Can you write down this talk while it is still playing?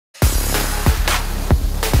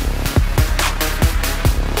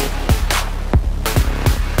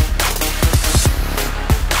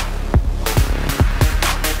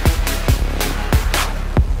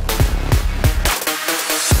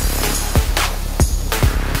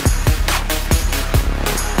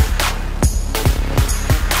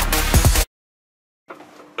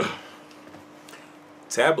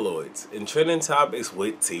tabloids and trending topics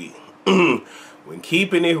with T. When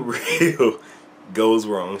keeping it real goes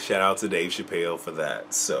wrong. Shout out to Dave Chappelle for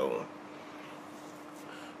that. So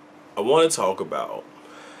I want to talk about,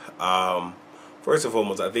 first and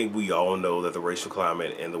foremost, I think we all know that the racial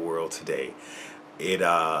climate in the world today, it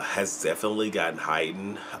has definitely gotten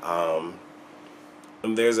heightened.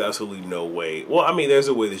 And there's absolutely no way, well, I mean, there's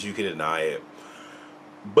a way that you can deny it.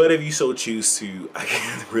 But if you so choose to, I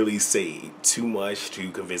can't really say too much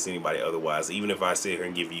to convince anybody otherwise. Even if I sit here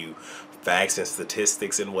and give you facts and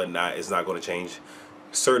statistics and whatnot, it's not going to change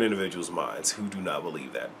certain individuals' minds who do not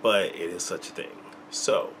believe that. But it is such a thing.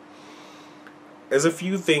 So, there's a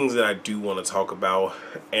few things that I do want to talk about.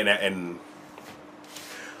 And I'm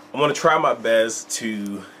going to try my best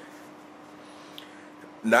to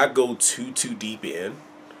not go too deep in.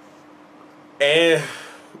 And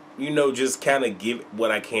you know, just kind of give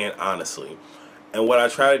what I can honestly. And what I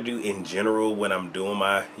try to do in general when I'm doing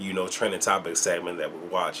my, you know, trending topic segment that we're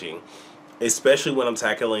watching, especially when I'm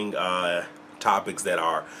tackling topics that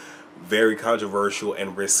are very controversial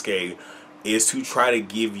and risque, is to try to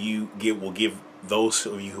give those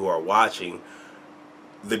of you who are watching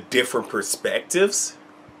the different perspectives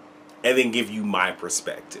and then give you my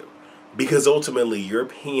perspective. Because ultimately your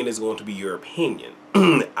opinion is going to be your opinion.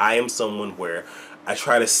 I am someone where I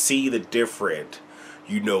try to see the different,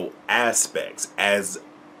 you know, aspects, as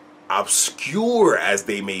obscure as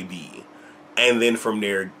they may be, and then from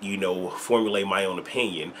there, you know, formulate my own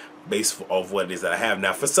opinion based off what it is that I have.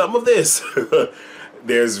 Now, for some of this,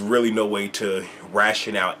 there's really no way to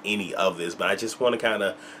ration out any of this, but I just want to kind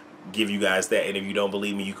of give you guys that. And if you don't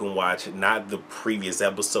believe me, you can watch not the previous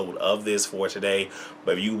episode of this for today,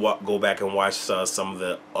 but if you go back and watch some of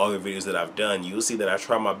the other videos that I've done, you'll see that I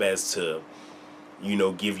try my best to, you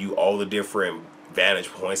know, give you all the different vantage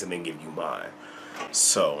points and then give you mine.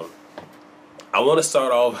 So I want to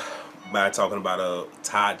start off by talking about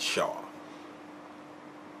Todd Shaw.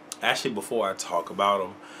 Actually, before I talk about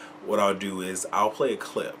him, what I'll do is I'll play a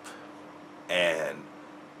clip and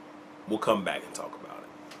we'll come back and talk about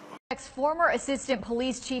it. Former assistant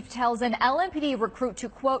police chief tells an LMPD recruit to,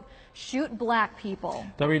 quote, shoot black people.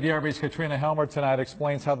 WDRB's Katrina Helmer tonight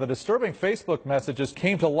explains how the disturbing Facebook messages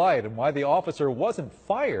came to light and why the officer wasn't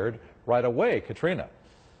fired right away. Katrina.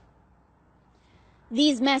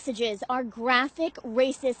 These messages are graphic,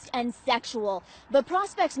 racist, and sexual. But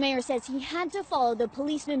Prospect's mayor says he had to follow the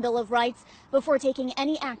Policeman Bill of Rights before taking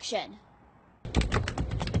any action.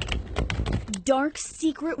 Dark,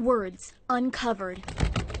 secret words uncovered.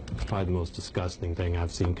 Probably the most disgusting thing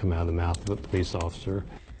I've seen come out of the mouth of a police officer.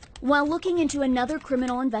 While looking into another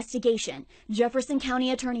criminal investigation, Jefferson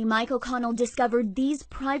County Attorney Mike O'Connell discovered these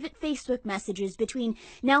private Facebook messages between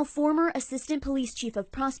now former Assistant Police Chief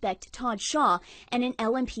of Prospect Todd Shaw and an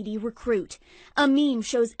LMPD recruit. A meme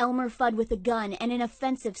shows Elmer Fudd with a gun and an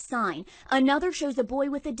offensive sign. Another shows a boy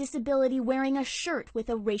with a disability wearing a shirt with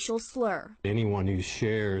a racial slur. Anyone who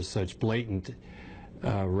shares such blatant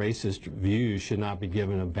racist views should not be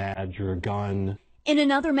given a badge or a gun. In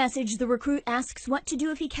another message, the recruit asks what to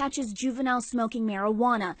do if he catches juveniles smoking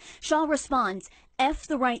marijuana. Shaw responds, F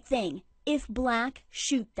the right thing. If black,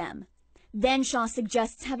 shoot them. Then Shaw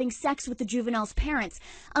suggests having sex with the juvenile's parents.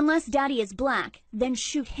 Unless daddy is black, then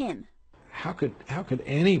shoot him. How could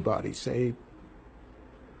anybody say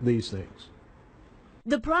these things?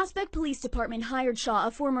 The Prospect Police Department hired Shaw,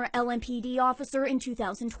 a former LMPD officer, in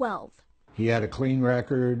 2012. He had a clean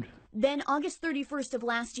record. Then, August 31st of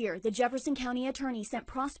last year, the Jefferson County Attorney sent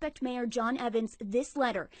Prospect Mayor John Evans this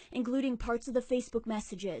letter, including parts of the Facebook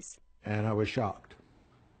messages. And I was shocked.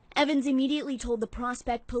 Evans immediately told the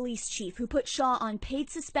Prospect Police Chief, who put Shaw on paid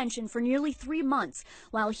suspension for nearly 3 months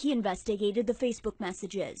while he investigated the Facebook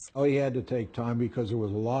messages. Oh, he had to take time because there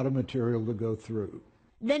was a lot of material to go through.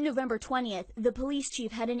 Then, November 20th, the police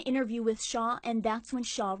chief had an interview with Shaw, and that's when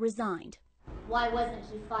Shaw resigned. Why wasn't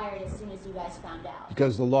he fired as soon as you guys found out?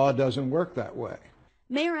 Because the law doesn't work that way.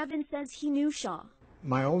 Mayor Evans says he knew Shaw.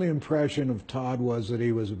 My only impression of Todd was that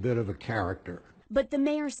he was a bit of a character. But the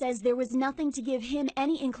mayor says there was nothing to give him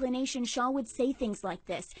any inclination Shaw would say things like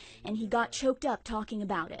this, and he got choked up talking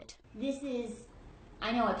about it. This is,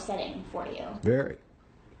 I know, upsetting for you. Very,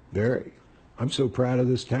 very. I'm so proud of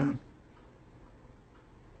this town.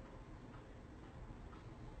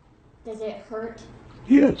 Does it hurt?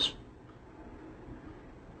 Yes.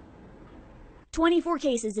 24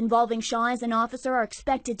 cases involving Shaw as an officer are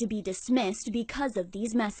expected to be dismissed because of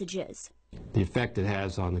these messages. The effect it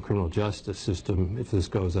has on the criminal justice system, if this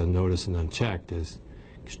goes unnoticed and unchecked, is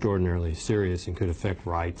extraordinarily serious and could affect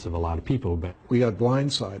rights of a lot of people. But we got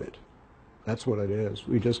blindsided. That's what it is.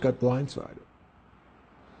 We just got blindsided.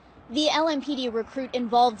 The LMPD recruit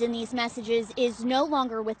involved in these messages is no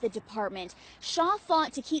longer with the department. Shaw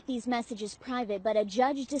fought to keep these messages private, but a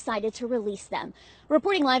judge decided to release them.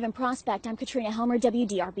 Reporting live in Prospect, I'm Katrina Helmer,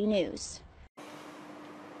 WDRB News.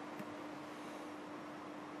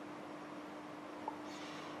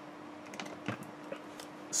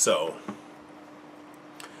 So,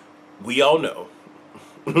 we all know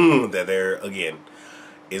that there, again,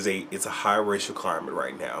 it's a high racial climate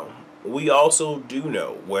right now. We also do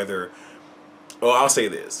know whether, well, I'll say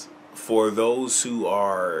this, for those who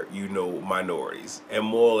are, minorities, and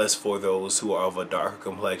more or less for those who are of a darker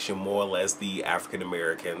complexion, more or less the African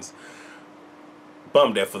Americans,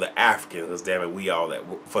 bummed that for the Africans, because damn it, we all that,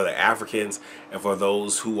 for the Africans, and for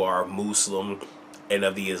those who are Muslim and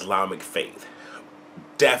of the Islamic faith,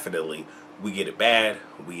 definitely we get it bad,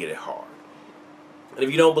 we get it hard. And if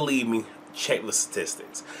you don't believe me, check the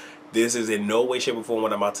statistics. This is in no way, shape, or form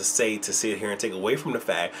what I'm about to say to sit here and take away from the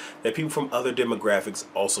fact that people from other demographics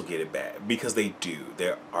also get it bad, because they do.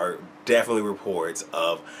 There are definitely reports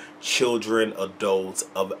of children, adults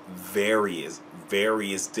of various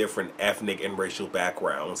different ethnic and racial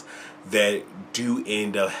backgrounds that do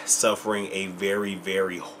end up suffering a very,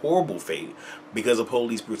 very horrible fate because of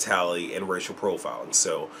police brutality and racial profiling.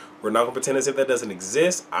 So we're not going to pretend as if that doesn't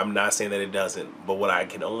exist. I'm not saying that it doesn't, but what I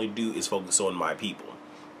can only do is focus on my people,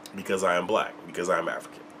 because I am black, because I'm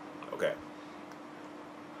African. Okay.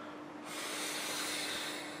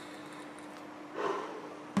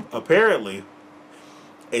 Apparently,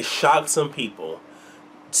 it shocked some people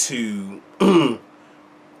to,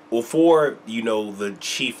 well, for, the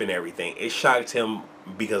chief and everything, it shocked him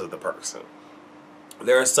because of the person.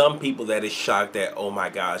 There are some people that is shocked that, oh my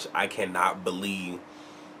gosh, I cannot believe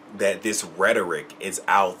that this rhetoric is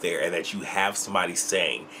out there and that you have somebody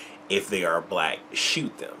saying, if they are black,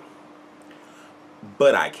 shoot them.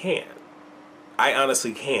 But I can. I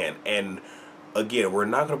honestly can. And again, we're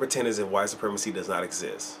not going to pretend as if white supremacy does not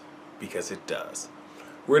exist, because it does.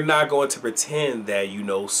 We're not going to pretend that,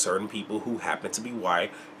 certain people who happen to be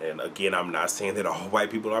white, and again, I'm not saying that all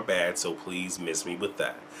white people are bad, so please miss me with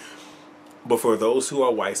that. But for those who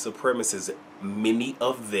are white supremacists, many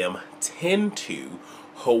of them tend to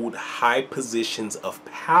hold high positions of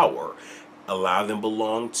power. A lot of them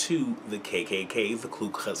belong to the KKK, the Ku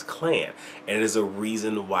Klux Klan, and it is a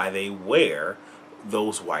reason why they wear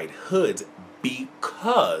those white hoods,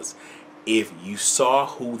 because if you saw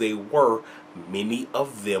who they were, many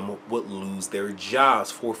of them would lose their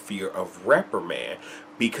jobs for fear of reprimand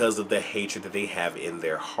because of the hatred that they have in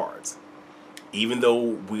their hearts. Even though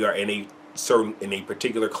we are in a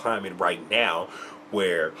particular climate right now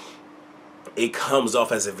where it comes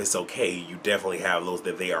off as if it's okay, you definitely have those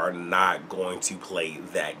that they are not going to play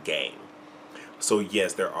that game. So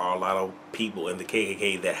yes, there are a lot of people in the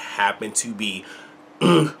KKK that happen to be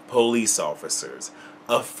police officers,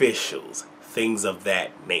 officials, things of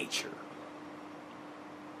that nature.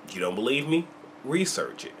 You don't believe me?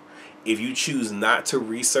 Research it. If you choose not to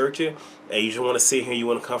research it and you just want to sit here and you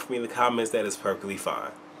want to come for me in the comments, that is perfectly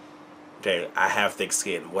fine. Okay, I have thick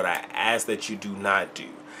skin. What I ask that you do not do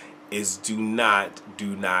is do not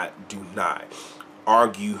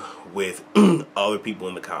argue with other people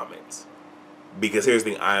in the comments. Because here's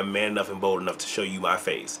the thing, I am man enough and bold enough to show you my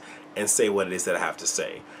face and say what it is that I have to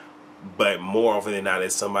say. But more often than not,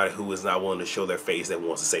 it's somebody who is not willing to show their face that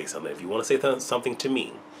wants to say something. If you want to say something to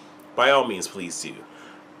me, by all means, please do.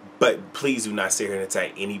 But please do not sit here and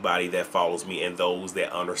attack anybody that follows me and those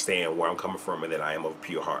that understand where I'm coming from and that I am of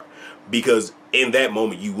pure heart. Because in that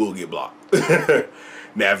moment, you will get blocked.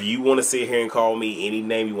 Now, if you want to sit here and call me any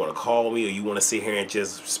name you want to call me, or you want to sit here and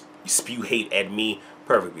just spew hate at me,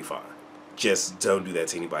 perfectly fine. Just don't do that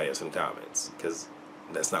to anybody else in the comments, because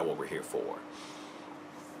that's not what we're here for.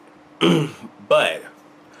 But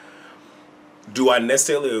do I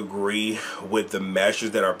necessarily agree with the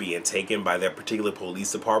measures that are being taken by that particular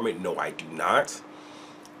police department? No, I do not.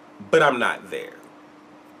 But I'm not there.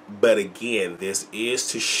 But again, this is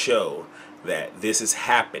to show that this is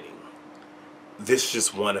happening. This is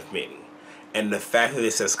just one of many. And the fact that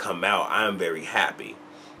this has come out, I am very happy.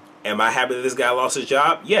 Am I happy that this guy lost his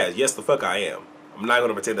job? Yes, the fuck I am. I'm not going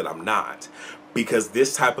to pretend that I'm not. Because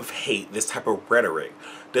this type of hate, this type of rhetoric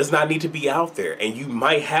does not need to be out there. And you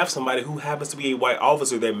might have somebody who happens to be a white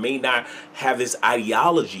officer that may not have this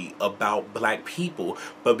ideology about black people,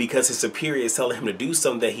 but because his superior is telling him to do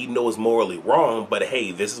something that he knows is morally wrong, but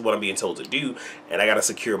hey, this is what I'm being told to do, and I got to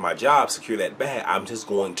secure my job, secure that bag, I'm just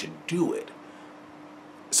going to do it.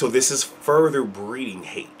 So this is further breeding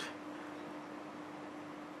hate.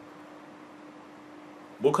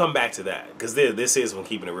 We'll come back to that, because this is when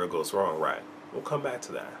keeping it real goes wrong, right? We'll come back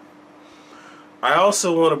to that. I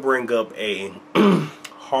also want to bring up a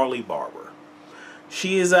Harley Barber.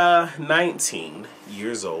 She is 19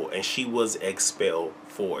 years old, and she was expelled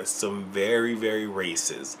for some very, very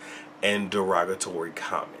racist and derogatory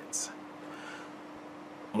comments.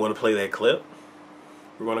 Want to play that clip?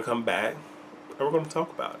 We're going to come back, and we're going to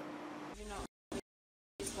talk about it.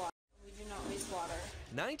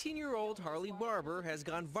 19-year-old Harley Barber has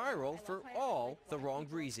gone viral for all the wrong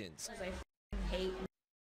reasons. I hate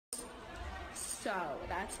so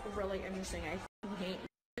that's really interesting. I hate.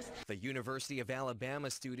 The University of Alabama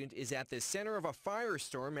student is at the center of a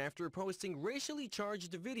firestorm after posting racially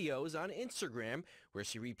charged videos on Instagram where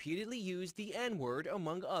she repeatedly used the N-word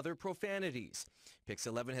among other profanities.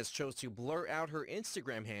 Pix11 has chose to blur out her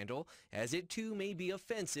Instagram handle as it too may be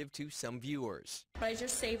offensive to some viewers. But I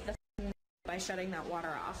just saved the by shutting that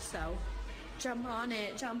water off, so jump on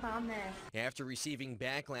it, jump on there. After receiving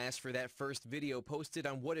backlash for that first video posted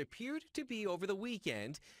on what appeared to be over the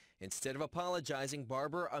weekend, instead of apologizing,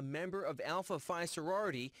 Barber, a member of Alpha Phi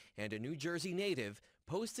sorority and a New Jersey native,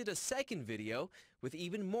 posted a second video with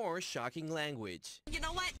even more shocking language. You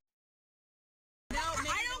know what? No,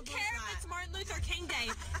 I don't care if it's Martin Luther King Day.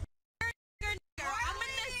 I'm in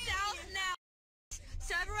the South now,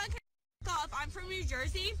 so everyone can off. I'm from New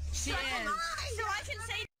Jersey, so I can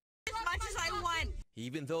say as much as I want.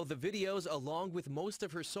 Even though the videos, along with most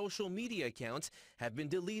of her social media accounts, have been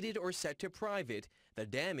deleted or set to private, the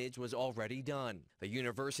damage was already done. The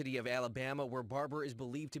University of Alabama, where Barber is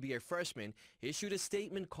believed to be a freshman, issued a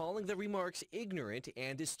statement calling the remarks ignorant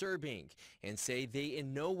and disturbing, and say they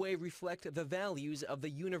in no way reflect the values of the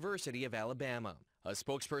University of Alabama. A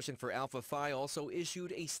spokesperson for Alpha Phi also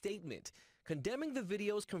issued a statement condemning the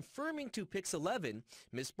videos, confirming to Pix11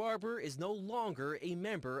 Miss Barber is no longer a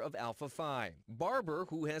member of Alpha Phi. Barber,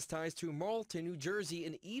 who has ties to Marlton, New Jersey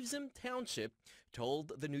in Evesham Township,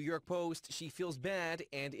 told the New York Post she feels bad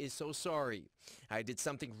and is so sorry. I did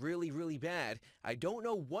something really, really bad. I don't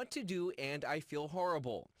know what to do and I feel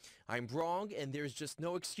horrible. I'm wrong and there's just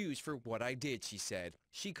no excuse for what I did, she said.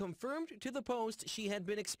 She confirmed to the Post she had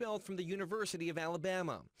been expelled from the University of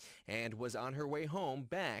Alabama and was on her way home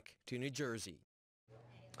back to New Jersey.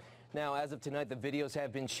 Now, as of tonight, the videos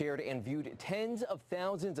have been shared and viewed tens of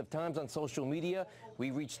thousands of times on social media.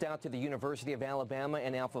 We reached out to the University of Alabama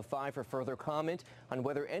and Alpha Phi for further comment on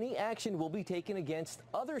whether any action will be taken against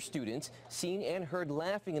other students seen and heard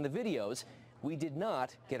laughing in the videos. We did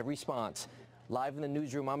not get a response. Live in the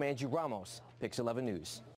newsroom, I'm Andrew Ramos, Pix11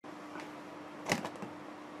 News.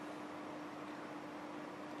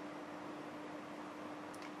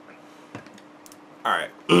 All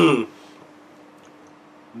right.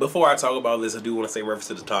 Before I talk about this, I do want to say in reference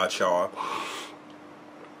to the Todd Shaw,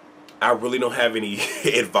 I really don't have any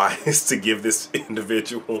advice to give this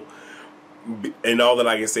individual. And all that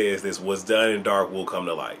I can say is this: what's done in dark will come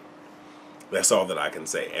to light. That's all that I can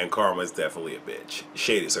say. And Karma is definitely a bitch.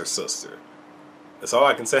 Shade is her sister. That's all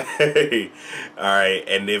I can say. All right.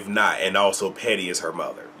 And if not, and also Petty is her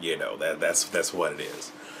mother. You know, that's what it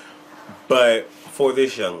is. But for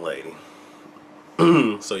this young lady,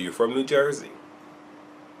 so you're from New Jersey.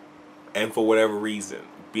 And for whatever reason,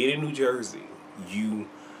 being in New Jersey, you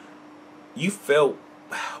felt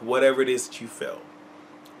whatever it is that you felt.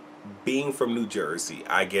 Being from New Jersey,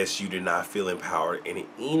 I guess you did not feel empowered in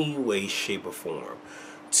any way, shape, or form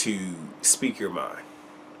to speak your mind.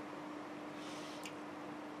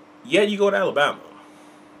 Yet you go to Alabama,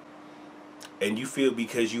 and you feel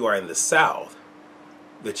because you are in the South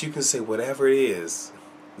that you can say whatever it is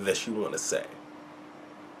that you want to say.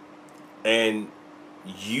 And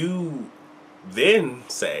you then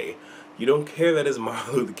say you don't care that it's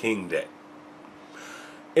Martin Luther King Day.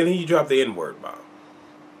 And then you drop the N-word bomb.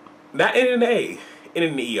 Not in an A, in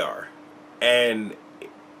an ER. And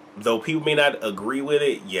though people may not agree with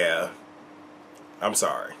it, yeah, I'm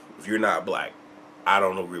sorry. If you're not black, I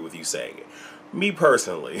don't agree with you saying it. Me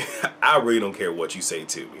personally, I really don't care what you say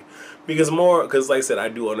to me. Because like I said, I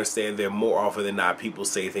do understand that more often than not people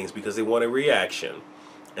say things because they want a reaction.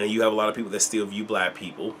 And you have a lot of people that still view black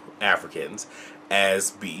people, Africans,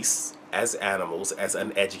 as beasts, as animals, as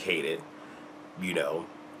uneducated, you know,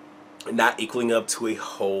 not equaling up to a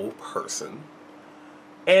whole person.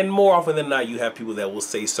 And more often than not, you have people that will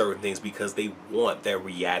say certain things because they want their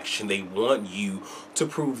reaction. They want you to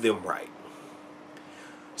prove them right.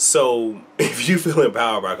 So if you feel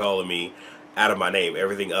empowered by calling me out of my name,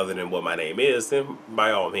 everything other than what my name is, then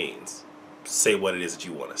by all means, say what it is that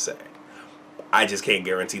you want to say. I just can't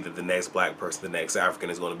guarantee that the next black person, the next African,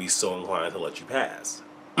 is going to be so inclined to let you pass.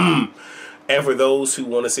 And for those who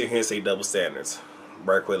want to sit here and say double standards,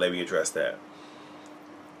 right quick, let me address that.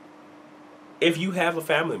 If you have a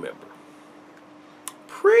family member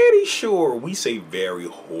pretty sure we say very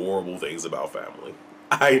horrible things about family.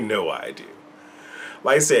 I know I do.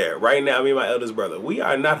 Like I said, right now, me and my eldest brother, we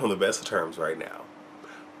are not on the best of terms right now.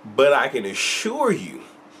 But I can assure you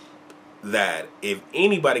that if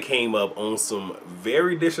anybody came up on some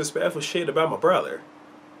very disrespectful shit about my brother,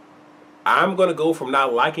 I'm going to go from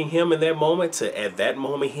not liking him in that moment to at that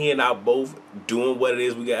moment he and I both doing what it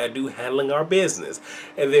is we got to do, handling our business.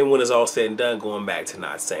 And then when it's all said and done, going back to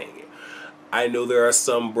not saying it. I know there are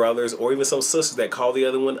some brothers or even some sisters that call the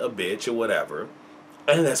other one a bitch or whatever.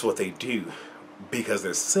 And that's what they do because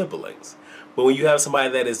they're siblings. But when you have somebody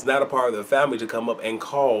that is not a part of the family to come up and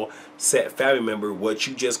call said family member what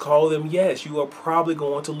you just called them, yes, you are probably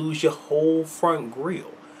going to lose your whole front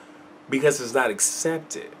grill because it's not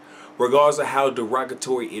accepted. Regardless of how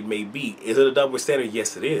derogatory it may be. Is it a double standard?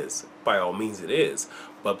 Yes, it is. By all means, it is.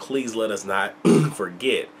 But please let us not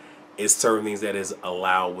forget it's certain things that is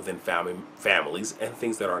allowed within families and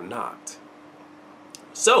things that are not.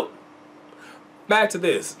 So, back to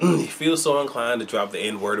this. You feel so inclined to drop the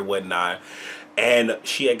N-word or whatnot. And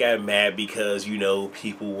she had got mad because, you know,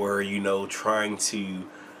 people were, you know, trying to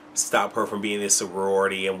stop her from being in this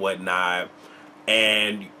sorority and whatnot.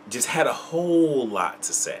 And just had a whole lot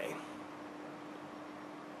to say.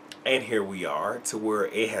 And here we are to where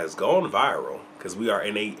it has gone viral. Because we are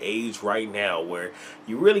in an age right now where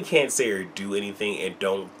you really can't say or do anything and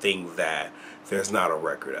don't think that there's not a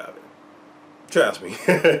record of it. Trust me,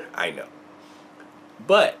 I know.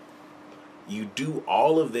 But you do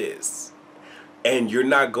all of this and you're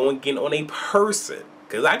not going in on a person.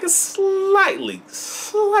 Because I can slightly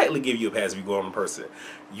give you a pass if you go on a person.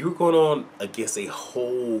 You're going on against a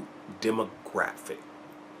whole demographic.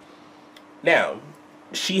 Now,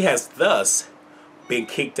 she has thus been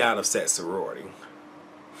kicked out of said sorority.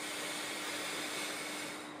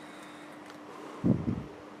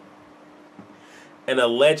 And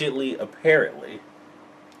allegedly, apparently,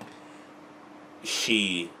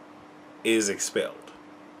 she is expelled.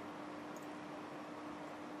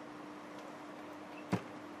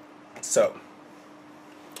 So,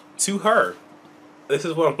 to her, this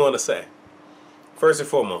is what I'm going to say. First and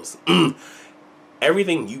foremost,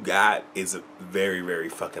 everything you got is a very, very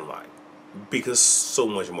fucking lie. Because so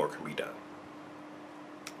much more can be done.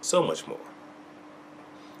 So much more.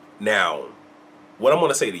 Now, what I'm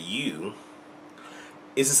going to say to you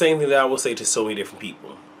is the same thing that I will say to so many different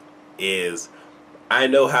people. Is, I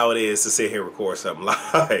know how it is to sit here and record something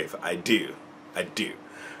live. I do.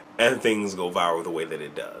 And things go viral the way that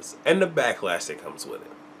it does. And the backlash that comes with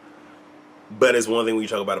it. But it's one thing when you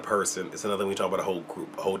talk about a person. It's another thing when you talk about a whole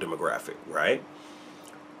group, a whole demographic, right?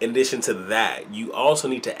 In addition to that, you also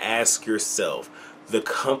need to ask yourself the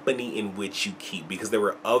company in which you keep. Because there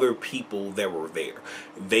were other people that were there.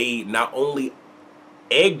 They not only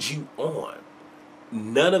egged you on.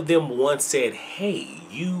 None of them once said, hey,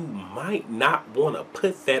 you might not want to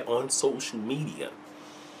put that on social media.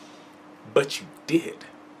 But you did.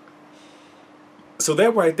 So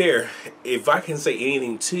that right there, if I can say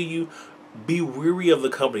anything to you, be weary of the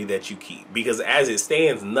company that you keep. Because as it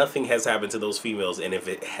stands, nothing has happened to those females. And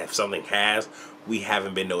if something has, we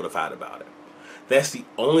haven't been notified about it. That's the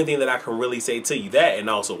only thing that I can really say to you. That and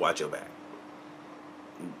also watch your back.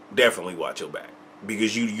 Definitely watch your back.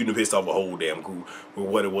 Because you done pissed off a whole damn group with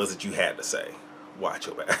what it was that you had to say. Watch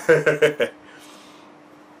your back.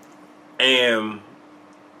 And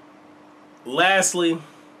lastly,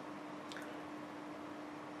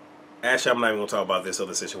 actually, I'm not even going to talk about this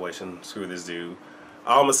other situation. Screw this dude.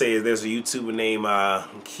 All I'm going to say is there's a YouTuber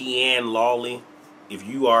named Keepin Lawley. If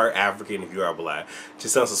you are African, if you are black,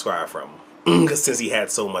 just unsubscribe from him. Because since he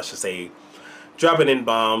had so much to say, dropping in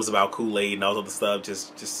bombs about Kool-Aid and all other stuff,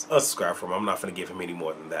 just unsubscribe from him. I'm not going to give him any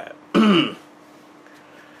more than that.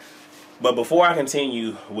 But before I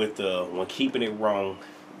continue with when keeping it wrong,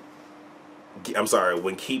 I'm sorry,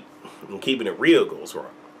 when keeping it real goes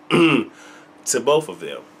wrong, to both of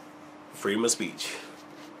them, freedom of speech,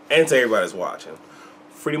 and to everybody that's watching,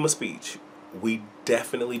 freedom of speech, we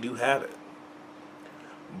definitely do have it.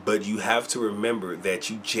 But you have to remember that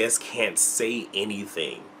you just can't say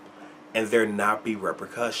anything and there not be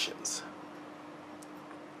repercussions.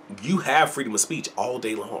 You have freedom of speech all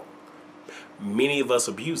day long. Many of us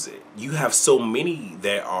abuse it. You have so many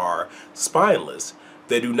that are spineless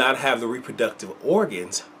that do not have the reproductive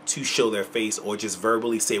organs to show their face or just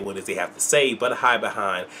verbally say what it is they have to say, but hide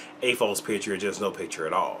behind a false picture or just no picture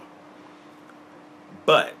at all.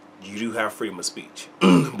 But you do have freedom of speech.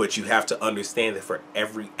 But you have to understand that for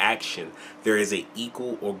every action, there is an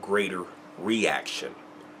equal or greater reaction.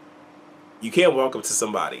 You can't walk up to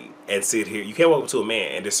somebody and sit here. You can't walk up to a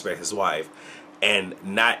man and disrespect his wife and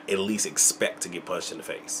not at least expect to get punched in the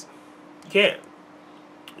face. You can't.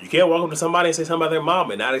 You can't walk up to somebody and say something about their mom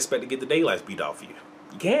and not expect to get the daylights beat off you.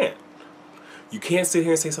 You can't. You can't sit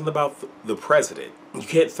here and say something about the president. You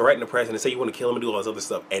can't threaten the president and say you want to kill him and do all this other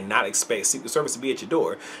stuff and not expect Secret Service to be at your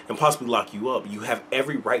door and possibly lock you up. You have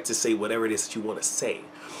every right to say whatever it is that you want to say.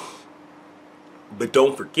 But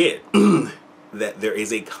don't forget that there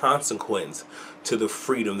is a consequence to the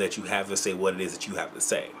freedom that you have to say what it is that you have to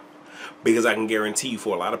say. Because I can guarantee you,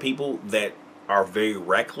 for a lot of people that are very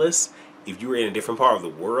reckless, if you were in a different part of the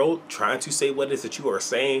world trying to say what it is that you are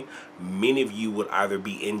saying, many of you would either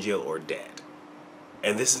be in jail or dead.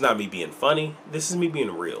 And this is not me being funny. This is me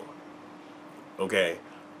being real. Okay?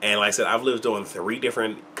 And like I said, I've lived on 3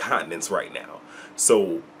 different continents right now.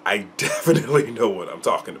 So I definitely know what I'm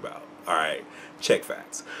talking about. Alright? Check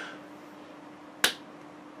facts.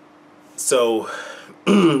 So,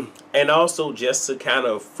 and also just to kind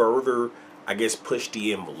of further, I guess, push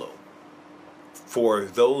the envelope. For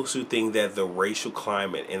those who think that the racial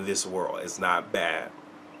climate in this world is not bad,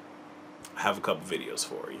 I have a couple videos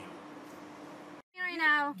for you. Right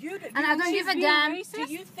now, and I don't give a damn.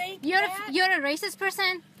 Do you think you're a racist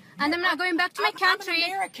person, and I'm not going back to my country.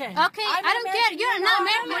 I'm American. Okay, I'm I don't care. You're not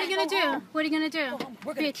American. What What are you gonna do? What are you gonna do?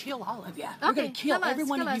 We're gonna kill all of you. Okay, we're gonna kill every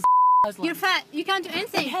one of you. Muslims. You're fat. You can't do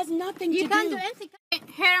anything. It has nothing to do. You can't do anything.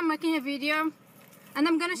 Here I'm making a video, and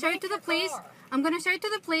I'm gonna show it to the police. I'm gonna show it to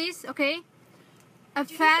the police. Okay. A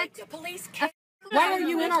fat. The police can't. Why are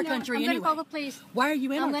you in our country anyway? I'm gonna call the police. Why are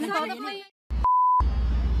you in our country? country? I'm gonna call the police.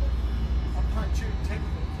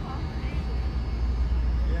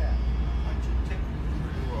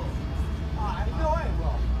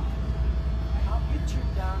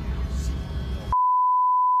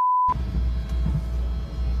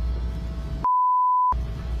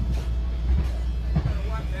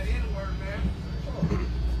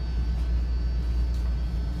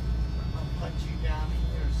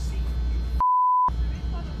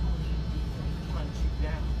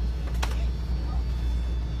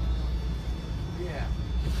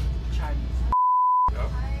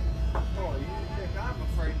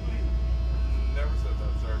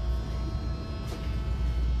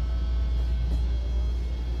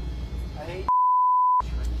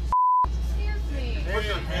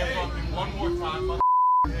 One more time,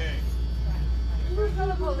 Where's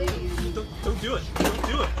the police? Don't do it. Don't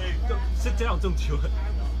do it. Don't, sit down. Don't do it.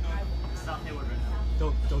 Stop doing it right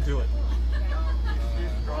now. Don't do it.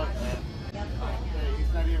 He's drunk, man.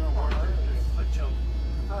 He's not even worth it.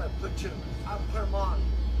 Put him. I'll put him on.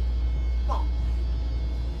 Come on.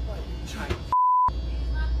 Chinese.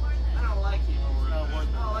 I don't like you. I don't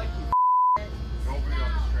like you. Nobody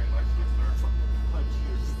on this train likes you, sir. Punch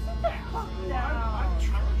you. I'm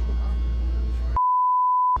trying.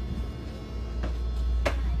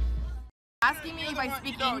 Asking me if I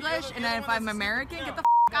speak English and then if I'm American, get the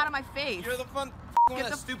out of my face. You're the fun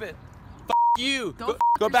one. Stupid. You.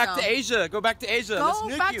 Go back to Asia. Go back to Asia. Go Let's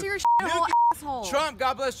nuke back you. to your hole, asshole. Trump.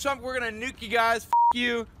 God bless Trump. We're gonna nuke you guys.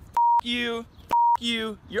 You. You.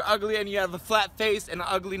 You. You're ugly and you have a flat face and an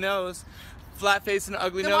ugly nose. Flat face and an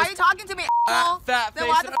ugly nose. Why are you talking to me, asshole? Fat then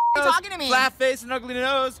face why the and are you talking to me? Flat face and ugly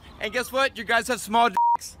nose. And guess what? You guys have small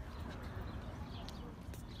dicks.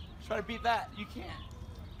 Try to beat that. You can't.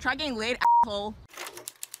 Try getting laid, asshole.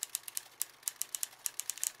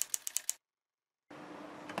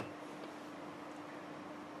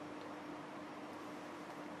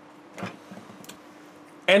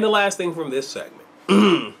 And the last thing from this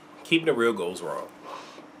segment, keeping it real goes wrong,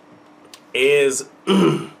 is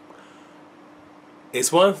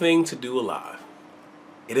it's one thing to do a live.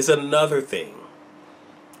 It is another thing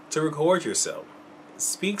to record yourself,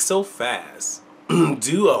 speak so fast,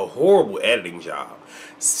 do a horrible editing job,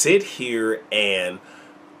 sit here and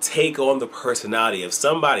take on the personality of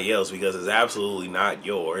somebody else because it's absolutely not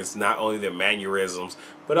yours. Not only their mannerisms,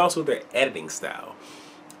 but also their editing style.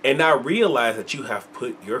 And not realize that you have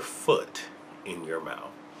put your foot in your mouth.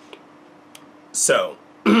 So,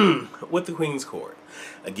 with the Queen's Court,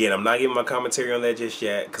 again, I'm not giving my commentary on that just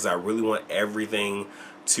yet because I really want everything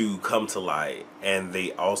to come to light. And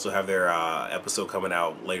they also have their episode coming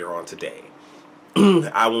out later on today.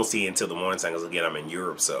 I won't see it until the morning time because, again, I'm in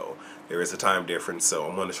Europe, so there is a time difference. So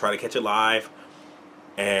I'm going to try to catch it live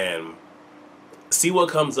and see what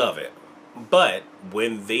comes of it. But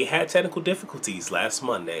when they had technical difficulties last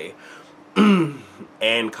Monday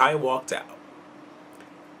and Kai walked out,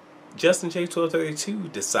 JustinJ1232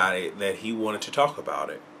 decided that he wanted to talk about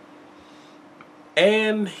it.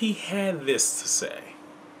 And he had this to say.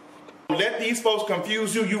 Let these folks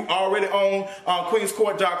confuse you. You already own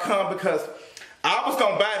queenscourt.com because I was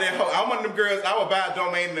gonna buy that hoe. I'm one of them girls, I would buy a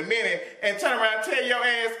domain in a minute and turn around and tell your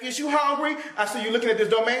ass, is you hungry? I said, you looking at this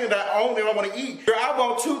domain that I own and I want to eat. Girl, I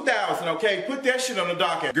want 2,000, okay? Put that shit on the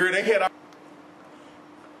docket. Girl, they had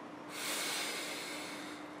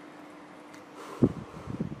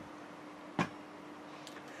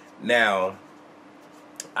Now,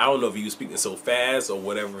 I don't know if you were speaking so fast or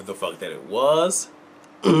whatever the fuck that it was,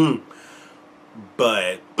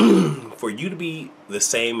 but for you to be the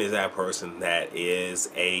same as that person that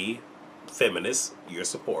is a feminist, you're a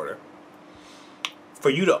supporter,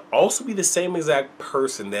 for you to also be the same exact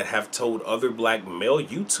person that have told other black male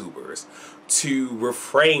YouTubers to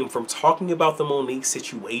refrain from talking about the Monique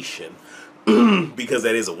situation because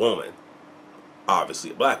that is a woman,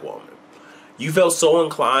 obviously a black woman. You felt so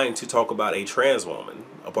inclined to talk about a trans woman,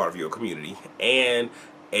 a part of your community, and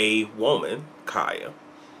a woman, Kaya,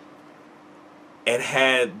 and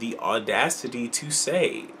had the audacity to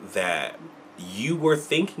say that you were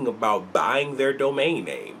thinking about buying their domain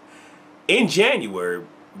name in January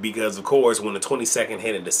because, of course, when the 22nd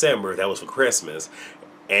hit in December, that was for Christmas,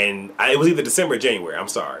 and it was either December or January, I'm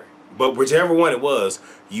sorry. But whichever one it was,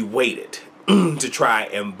 you waited to try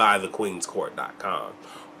and buy thequeenscourt.com.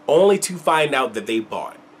 Only to find out that they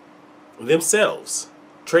bought themselves,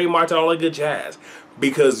 trademarked all that good jazz,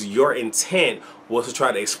 because your intent was to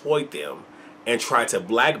try to exploit them and try to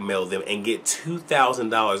blackmail them and get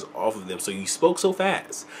 $2,000 off of them. So you spoke so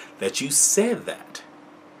fast that you said that.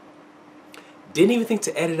 Didn't even think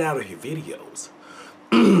to edit out of your videos.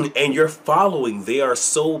 And your following, they are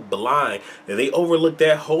so blind that they overlooked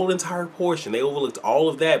that whole entire portion. They overlooked all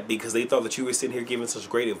of that because they thought that you were sitting here giving such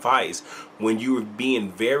great advice when you were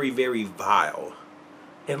being very, very vile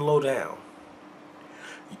and low down.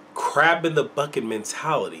 Crab in the bucket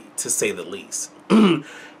mentality, to say the least.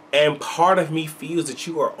 And part of me feels that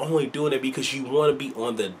you are only doing it because you want to be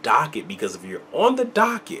on the docket. Because if you're on the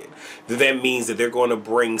docket, then that means that they're going to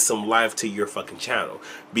bring some life to your fucking channel.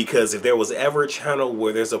 Because if there was ever a channel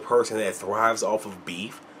where there's a person that thrives off of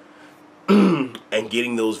beef and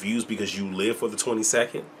getting those views because you live for the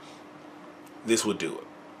 22nd, this would do it.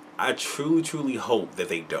 I truly, truly hope that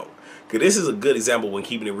they don't. Because this is a good example when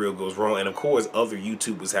keeping it real goes wrong. And of course, other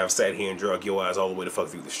YouTubers have sat here and drug your eyes all the way the fuck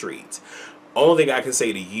through the streets. Only thing I can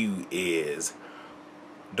say to you is,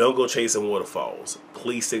 don't go chasing waterfalls.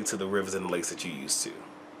 Please stick to the rivers and the lakes that you used to.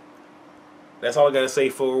 That's all I got to say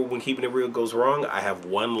for when keeping it real goes wrong. I have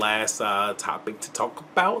one last topic to talk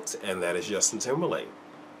about, and that is Justin Timberlake.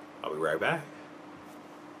 I'll be right back.